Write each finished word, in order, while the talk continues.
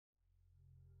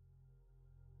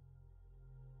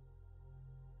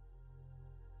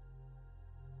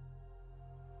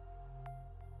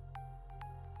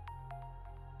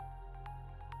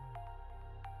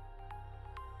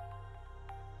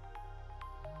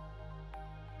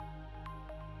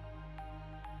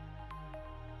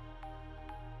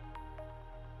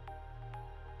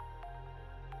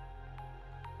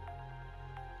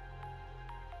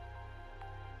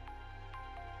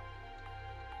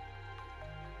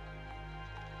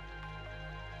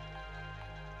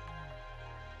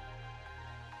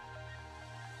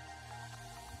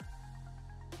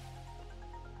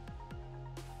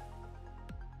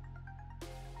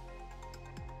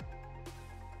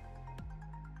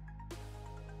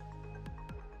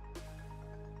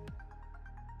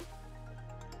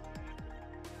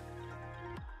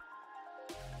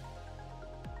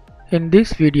In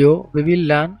this video, we will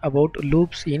learn about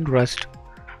loops in Rust.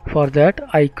 For that,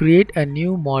 I create a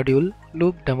new module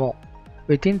loop demo.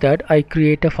 Within that, I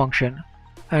create a function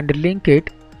and link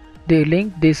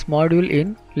this module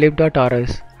in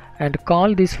lib.rs and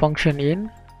call this function in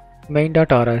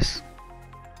main.rs.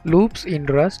 Loops in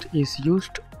Rust is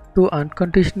used to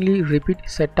unconditionally repeat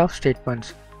set of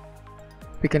statements.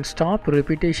 We can stop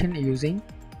repetition using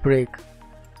break,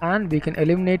 and we can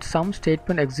eliminate some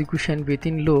statement execution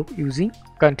within loop using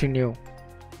continue.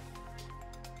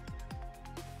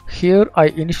 Here I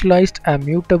initialized a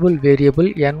mutable variable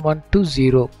n1 to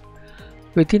 0.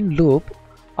 Within loop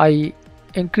I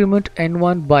increment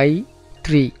n1 by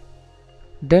 3.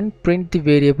 Then print the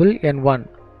variable n1,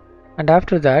 and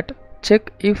after that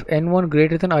check if n1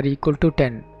 greater than or equal to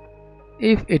 10.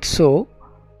 If it's so,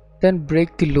 then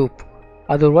break the loop,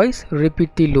 otherwise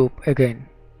repeat the loop again.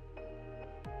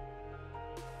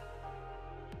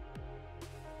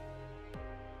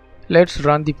 Let's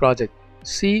run the project.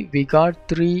 See, we got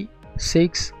 3,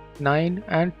 6, 9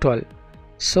 and 12.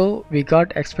 So we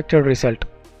got expected result.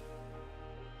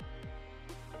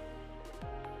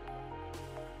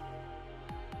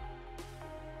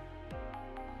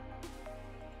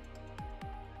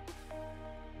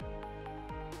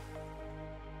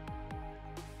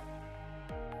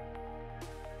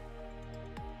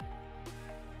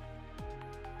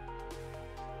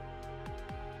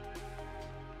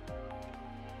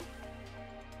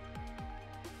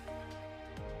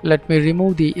 Let me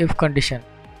remove the if condition.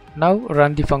 Now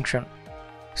run the function.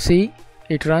 See,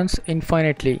 it runs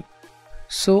infinitely.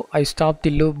 So I stop the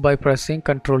loop by pressing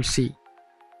Ctrl C.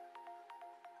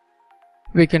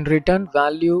 We can return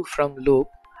value from loop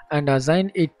and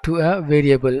assign it to a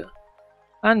variable,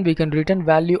 and we can return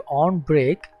value on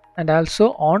break and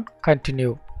also on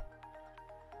continue.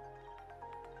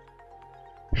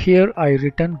 Here I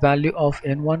return value of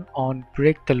n1 on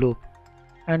break the loop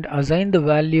and assign the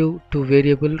value to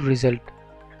variable result.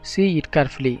 See it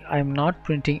carefully, I am not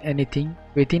printing anything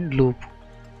within loop.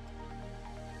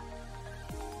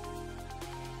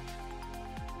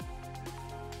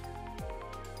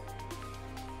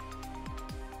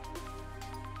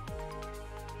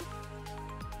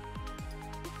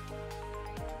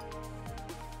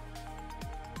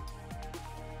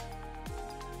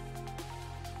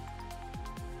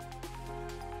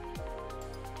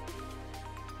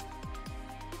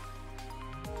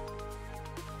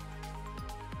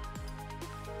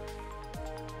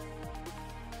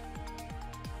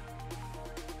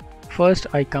 First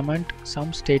I comment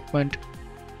some statement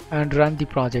and run the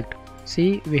project.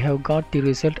 See, we have got the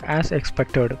result as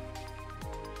expected.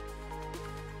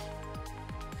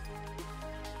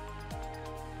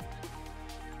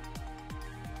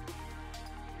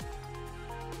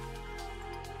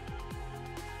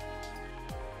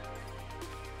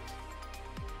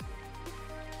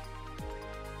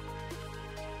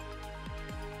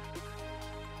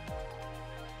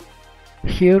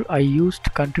 Here I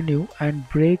used continue and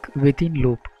break within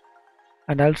loop,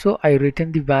 and also I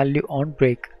return the value on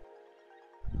break.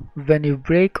 When you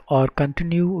break or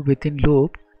continue within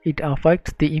loop, it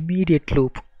affects the immediate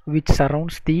loop which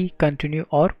surrounds the continue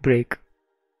or break.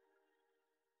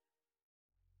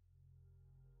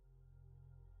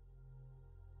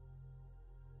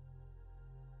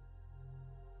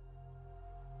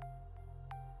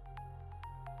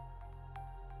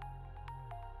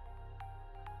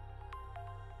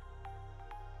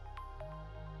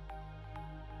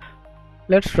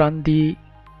 Let's run the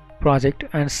project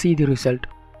and see the result.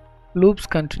 Loops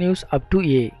continues up to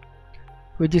a,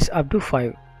 which is up to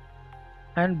 5,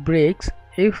 and breaks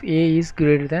if a is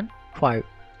greater than 5,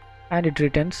 and it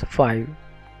returns 5.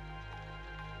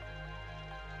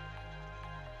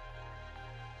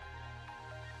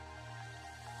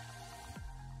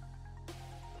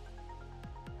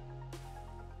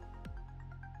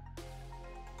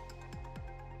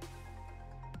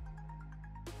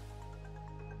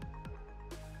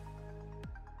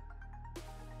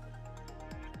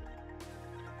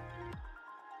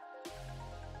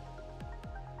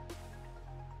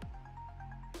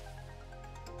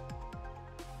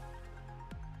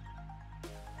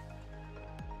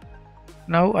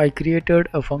 Now I created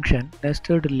a function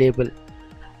nested label.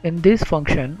 In this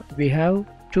function we have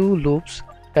two loops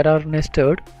that are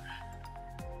nested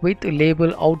with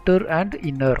label outer and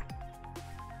inner,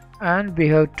 and we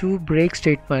have two break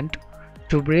statement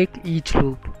to break each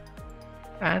loop,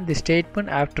 and the statement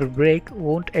after break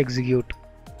won't execute.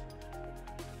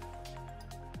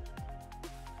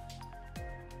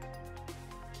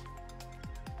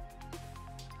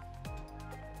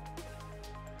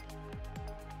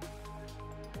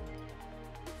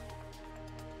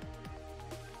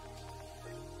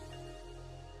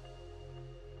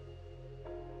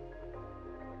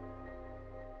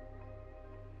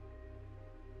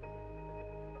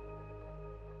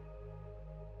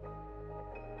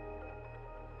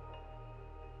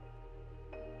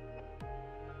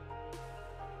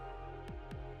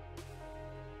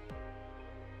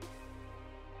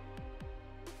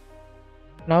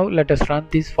 Now let us run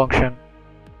this function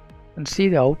and see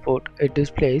the output. It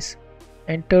displays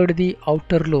entered the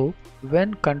outer loop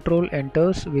when control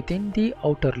enters within the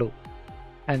outer loop,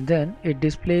 and then it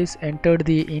displays entered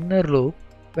the inner loop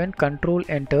when control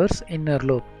enters inner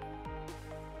loop,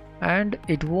 and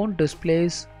it won't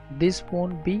displays this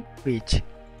won't be reached.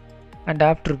 And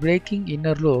after breaking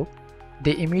inner loop,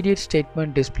 the immediate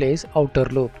statement displays outer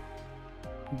loop.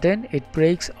 Then it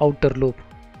breaks outer loop,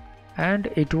 and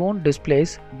it won't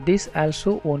displays this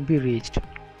also won't be reached,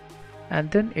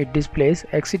 and then it displays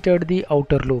exited the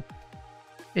outer loop.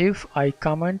 If I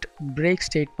comment break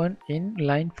statement in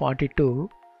line 42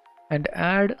 and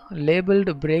add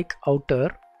labeled break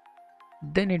outer,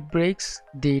 then it breaks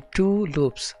the two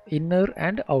loops, inner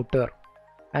and outer,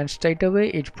 and straightaway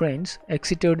it prints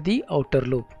exited the outer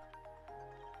loop.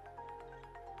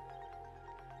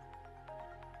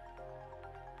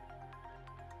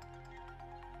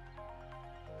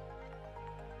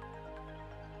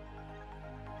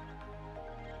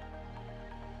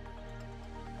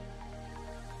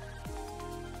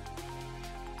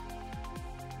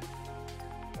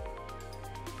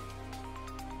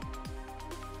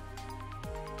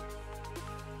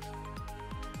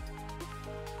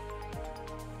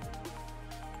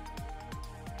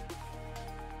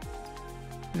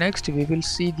 Next we will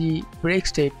see the break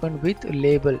statement with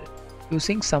label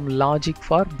using some logic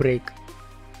for break,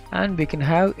 and we can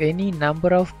have any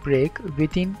number of break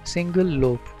within single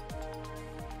loop.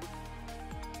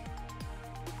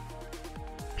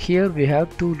 Here we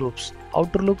have two loops.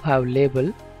 Outer loop have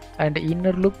label and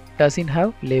inner loop doesn't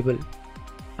have label,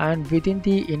 and within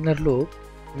the inner loop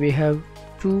we have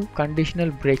two conditional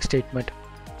break statement,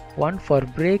 one for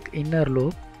break inner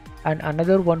loop and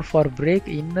another one for break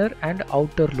inner and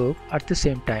outer loop at the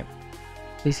same time.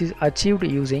 This is achieved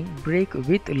using break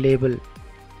with label,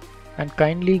 and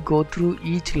kindly go through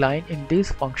each line in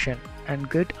this function and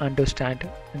get understand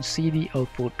and see the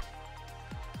output.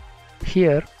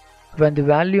 Here when the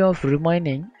value of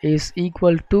remaining is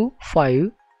equal to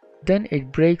 5, then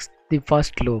it breaks the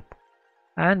first loop,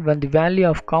 and when the value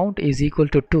of count is equal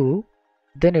to 2,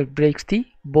 then it breaks the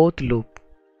both loop.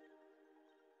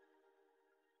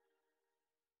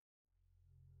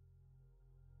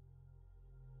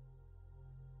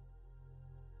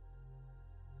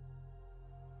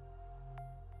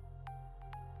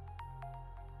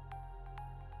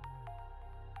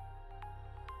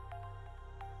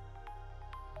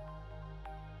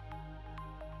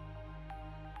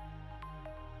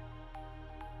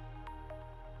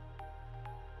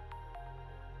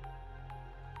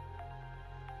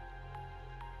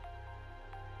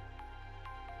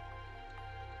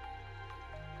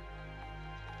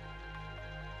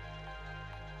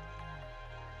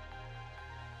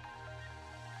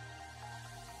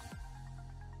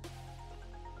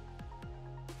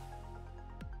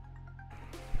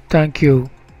 Thank you.